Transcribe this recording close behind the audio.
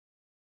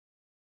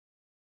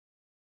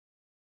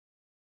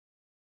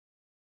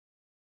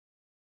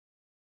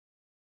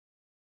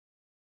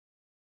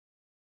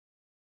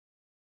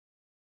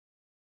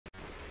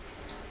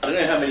I don't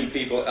know how many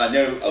people, I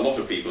know a lot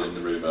of people in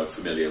the room are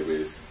familiar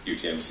with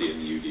UTMC and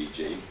the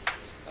UDG.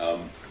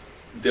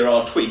 There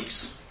are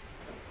tweaks,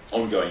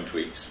 ongoing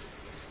tweaks,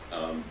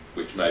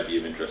 which may be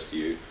of interest to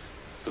you.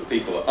 For the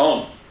people that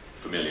aren't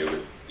familiar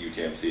with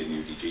UTMC and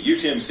the UDG,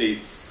 UTMC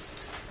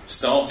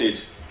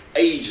started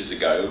ages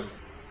ago,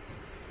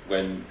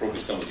 when probably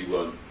some of you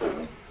weren't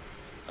born,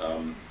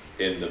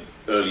 in the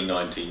early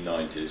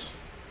 1990s,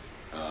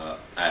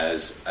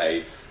 as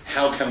a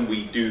how can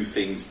we do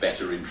things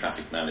better in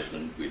traffic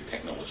management with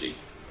technology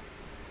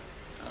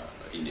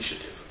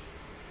initiative.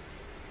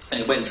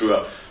 And it went through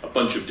a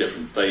bunch of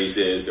different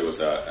phases. There was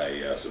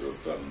a sort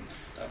of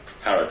a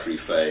preparatory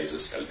phase, a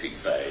scoping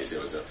phase. There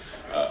was a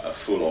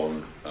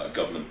full-on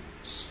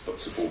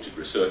government-supported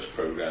research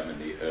program in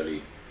the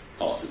early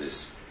part of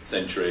this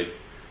century.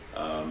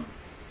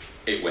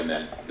 It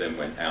then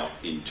went out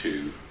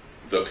into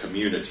the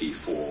community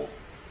for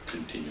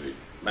continued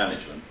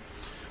management.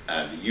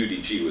 And the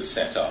UDG was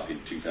set up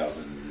in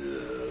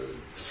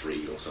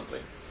 2003 or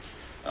something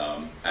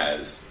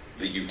as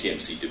the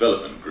UTMC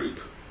development group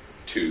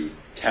to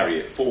carry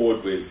it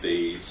forward with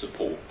the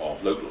support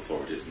of local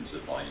authorities and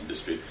supply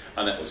industry,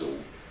 and that was all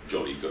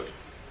jolly good.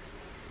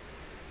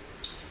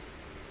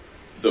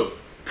 The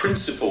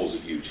principles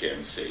of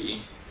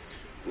UTMC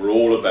were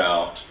all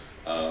about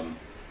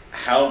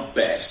how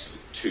best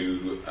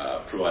to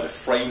provide a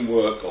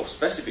framework of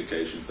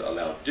specifications that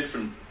allow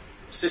different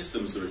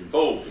systems that are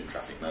involved in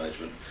traffic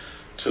management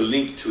to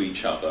link to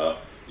each other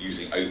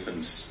using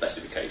open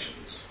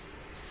specifications.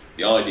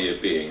 The idea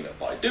being that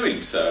by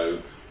doing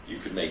so, you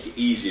could make it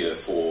easier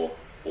for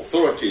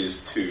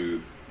authorities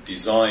to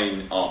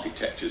design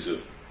architectures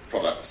of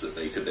products that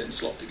they could then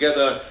slot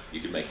together. You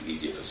could make it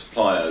easier for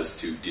suppliers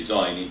to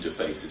design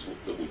interfaces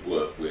that would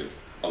work with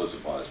other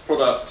suppliers'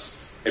 products.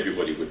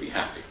 Everybody would be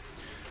happy.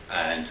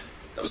 And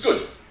that was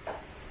good.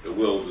 The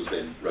world was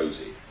then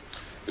rosy.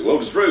 The world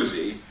was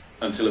rosy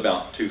until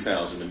about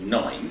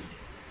 2009,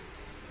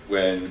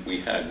 when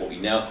we had what we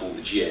now call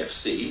the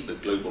GFC, the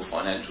global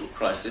financial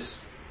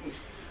crisis.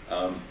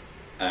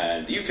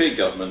 And the UK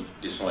government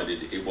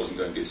decided it wasn't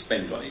going to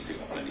spend on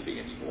anything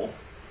anymore,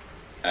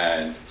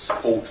 and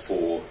support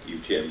for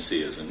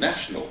UTMC as a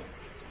national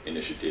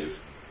initiative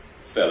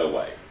fell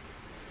away.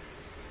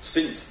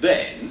 Since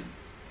then,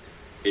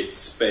 it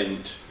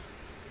spent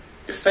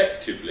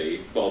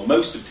effectively, well,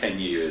 most of 10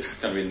 years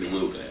kind of in the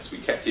wilderness. We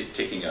kept it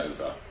ticking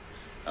over.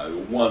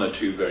 One or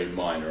two very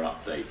minor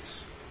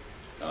updates.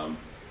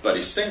 But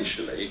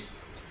essentially,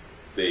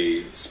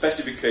 the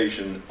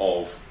specification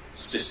of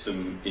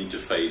system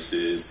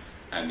interfaces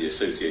and the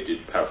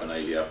associated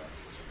paraphernalia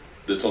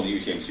that's on the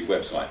UTMC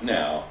website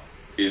now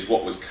is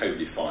what was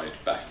codified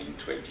back in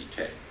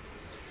 2010.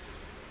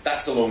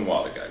 That's a long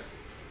while ago.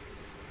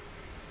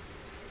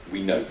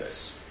 We know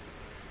this.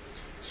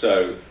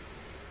 So,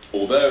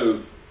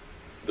 although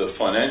the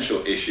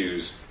financial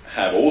issues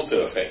have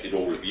also affected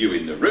all of you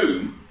in the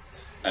room,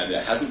 and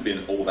there hasn't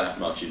been all that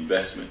much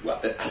investment, well,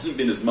 there hasn't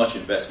been as much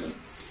investment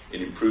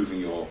in improving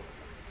your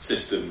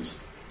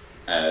systems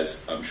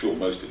as I'm sure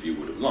most of you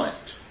would have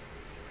liked,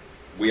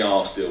 we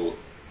are still,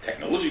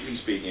 technologically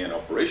speaking and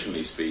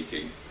operationally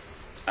speaking,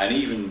 and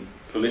even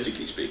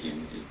politically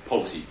speaking,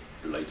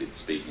 policy-related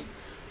speaking,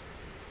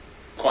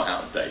 quite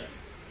out of date,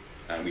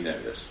 and we know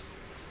this.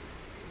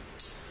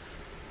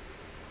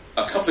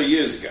 A couple of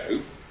years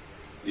ago,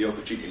 the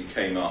opportunity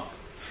came up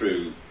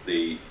through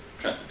the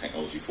Transport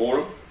Technology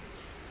Forum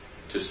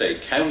to say,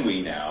 can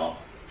we now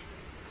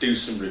do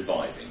some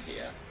reviving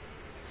here?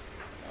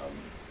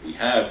 We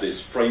have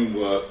this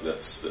framework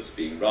that's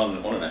being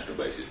run on a national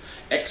basis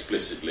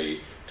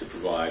explicitly to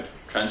provide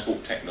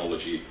transport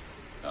technology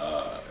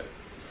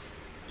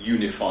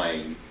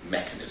unifying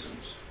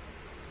mechanisms.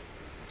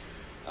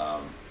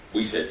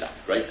 We said,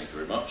 that's great, thank you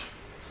very much.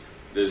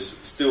 There's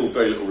still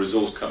very little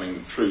resource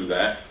coming through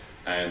that,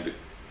 and the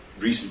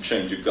recent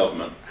change of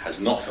government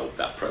has not helped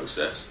that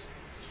process.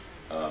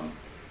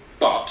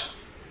 But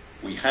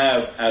we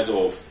have, as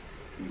of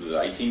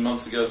 18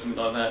 months ago, something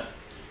like that,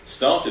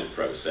 started a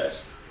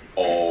process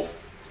of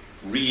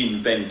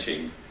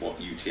reinventing what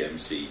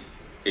UTMC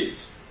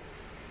is.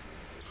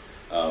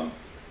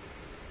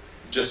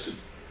 Just to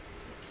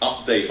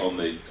update on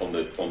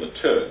the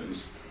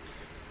terms,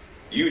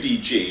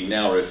 UDG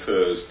now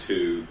refers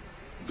to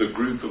the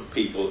group of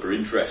people who are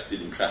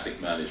interested in traffic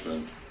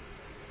management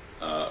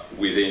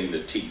within the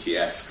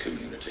TTF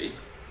community,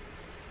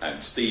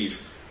 and Steve,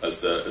 as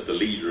the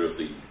leader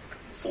of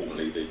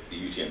formerly the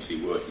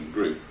UTMC working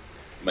group,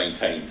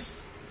 maintains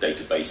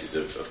databases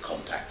of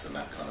contacts and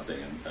that kind of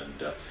thing,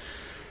 and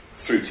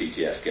through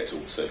TTF gets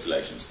all the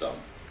circulations done.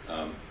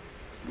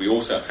 We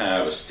also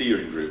have a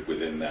steering group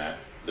within that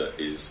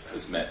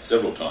has met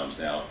several times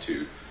now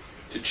to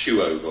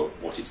chew over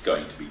what it's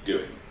going to be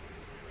doing.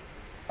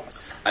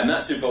 And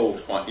that's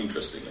evolved quite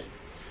interestingly.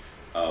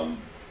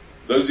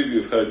 Those of you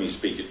who have heard me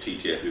speak at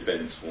TTF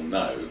events will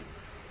know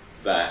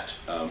that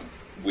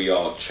we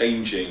are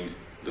changing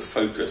the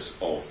focus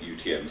of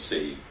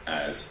UTMC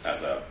as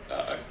a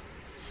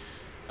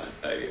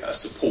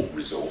support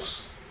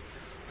resource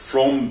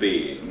from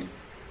being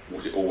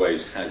what it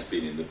always has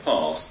been in the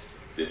past,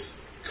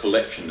 this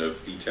collection of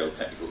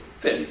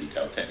fairly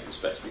detailed technical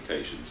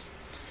specifications,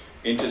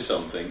 into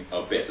something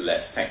a bit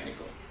less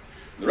technical.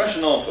 The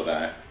rationale for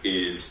that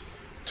is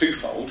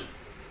twofold.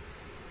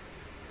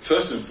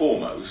 First and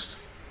foremost,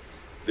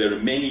 there are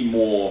many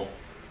more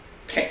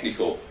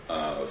technical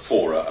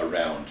fora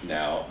around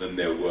now than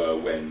there were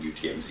when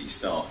UTMC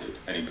started,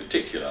 and in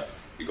particular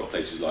you've got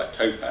places like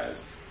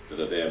Topaz that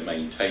are there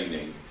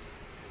maintaining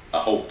a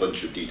whole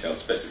bunch of detailed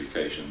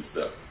specifications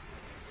that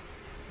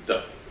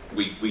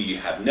we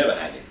have never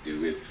had anything to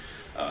do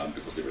with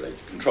because they relate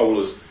to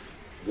controllers.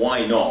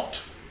 Why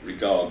not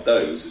regard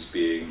those as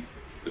being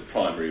the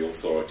primary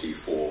authority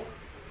for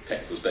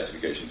technical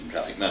specifications in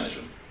traffic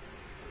management?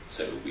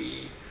 So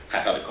we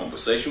have had a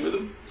conversation with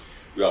them.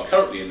 We are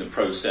currently in the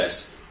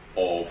process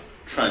of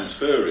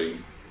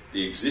transferring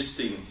the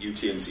existing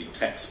UTMC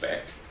tech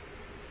spec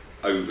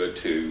over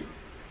to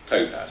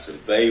Topaz. So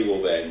they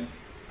will then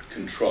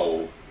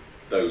control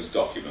those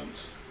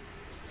documents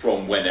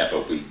from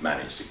whenever we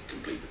manage to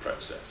complete the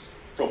process,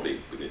 probably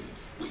within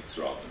weeks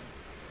rather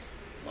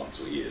than months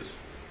or years.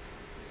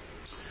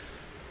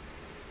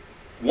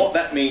 What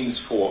that means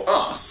for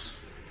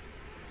us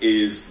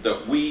is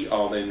that we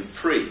are then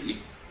free,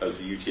 as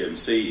the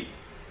UTMC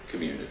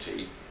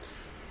community,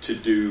 to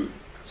do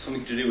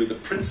something to do with the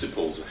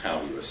principles of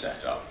how we were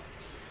set up.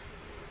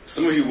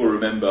 Some of you will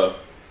remember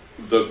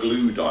the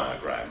glue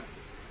diagram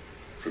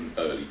from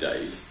early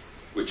days,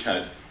 which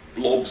had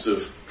blobs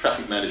of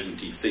traffic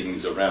management-y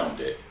things around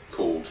it,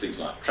 called things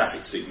like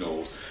traffic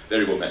signals,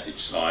 variable message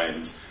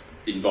signs,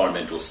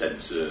 environmental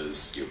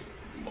sensors,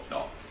 and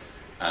whatnot.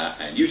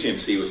 And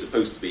UTMC was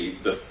supposed to be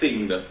the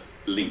thing that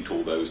linked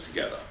all those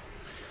together.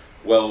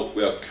 Well,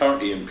 we are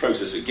currently in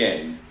process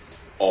again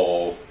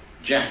of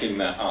jacking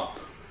that up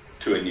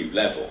to a new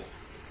level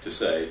to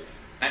say,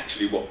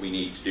 actually what we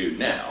need to do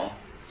now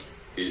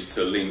is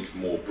to link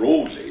more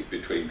broadly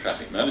between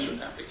traffic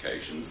management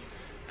applications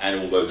and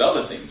all those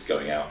other things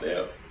going out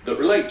there that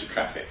relate to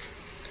traffic,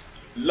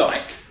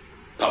 like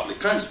public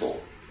transport,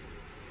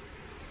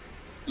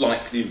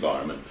 like the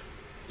environment,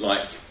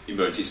 like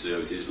emergency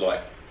services,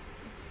 like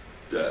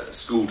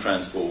school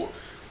transport,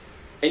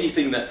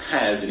 anything that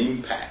has an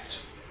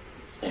impact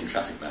on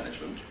traffic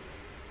management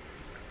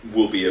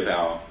will be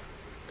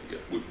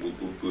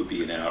would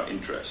be in our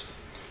interest.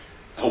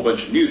 A whole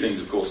bunch of new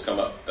things, of course, come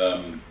up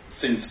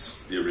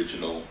since the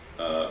original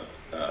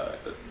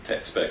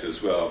tech spec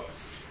as well,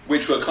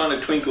 which were kind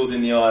of twinkles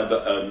in the eye,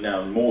 but are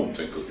now more than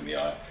twinkles in the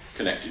eye.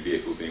 Connected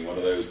vehicles being one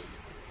of those,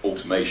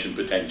 automation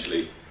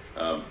potentially,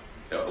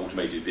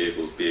 automated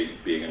vehicles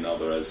being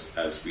another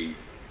as we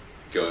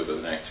go over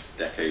the next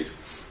decade.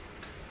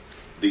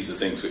 These are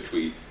things which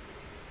we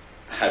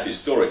have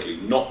historically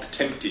not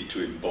attempted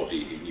to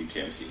embody in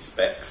UTMC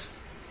specs,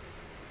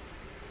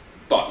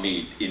 but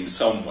need in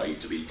some way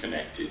to be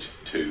connected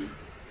to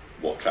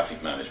what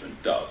traffic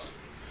management does.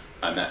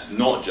 And that's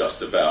not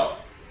just about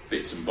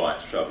bits and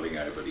bytes travelling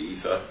over the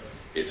ether,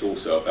 it's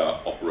also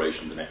about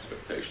operations and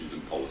expectations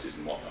and policies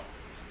and whatnot.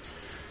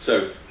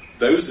 So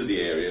those are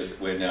the areas that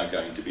we're now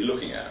going to be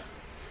looking at.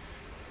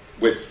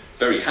 We're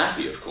very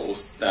happy, of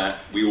course, that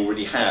we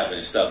already have an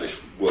established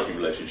working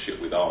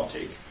relationship with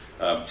Arctic.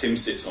 Tim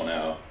sits on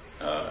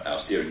our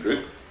steering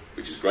group,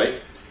 which is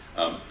great,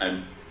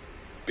 and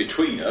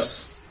between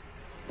us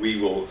we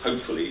will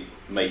hopefully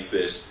make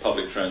this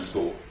public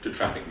transport to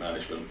traffic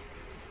management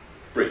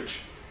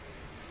bridge.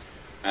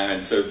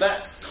 And so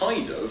that's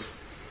kind of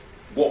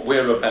what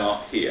we're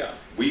about here.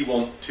 We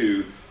want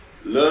to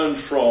learn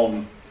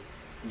from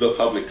the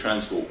public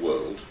transport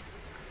world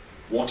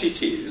what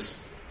it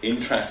is in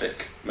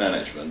traffic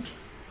management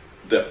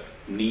that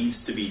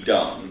needs to be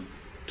done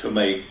to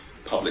make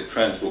public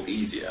transport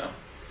easier,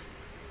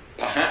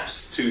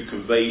 perhaps to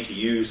convey to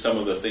you some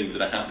of the things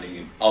that are happening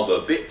in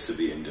other bits of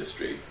the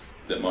industry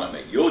that might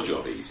make your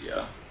job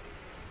easier,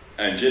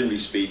 and generally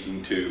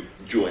speaking to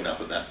join up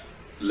at that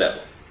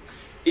level.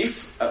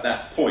 If at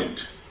that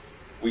point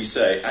we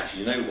say,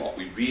 actually, you know what,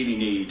 we really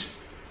need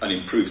an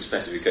improved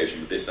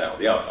specification for this, that or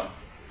the other,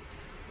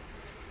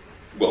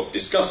 well,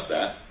 discuss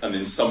that and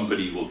then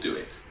somebody will do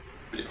it.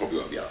 But it probably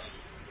won't be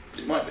us.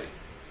 But it might be.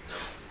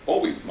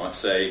 Or we might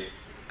say,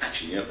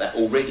 actually, you know, that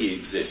already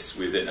exists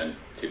within, and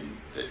Tim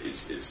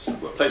is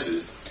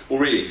workplaces,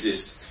 already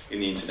exists in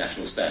the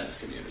international standards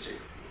community.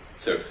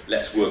 So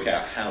let's work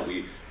out how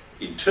we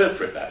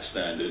interpret that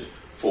standard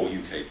for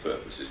UK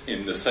purposes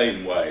in the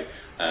same way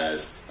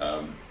as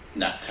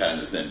NAPTAN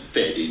has then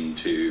fed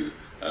into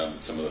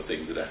some of the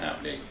things that are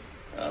happening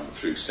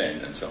through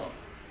SEN and so on.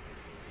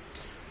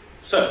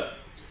 So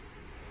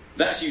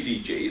that's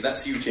UDG,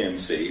 that's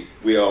UTMC.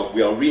 We are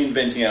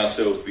reinventing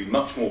ourselves to be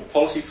much more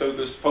policy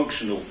focused,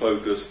 functional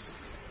focused,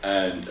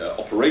 and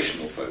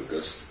operational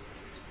focused,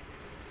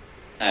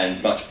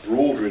 and much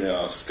broader in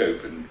our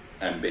scope and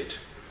ambit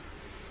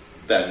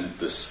than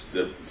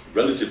the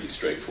relatively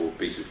straightforward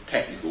piece of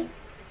technical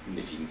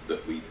knitting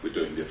that we were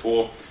doing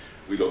before.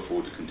 We look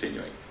forward to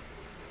continuing.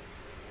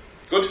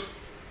 Good?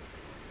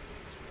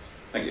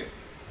 Thank you.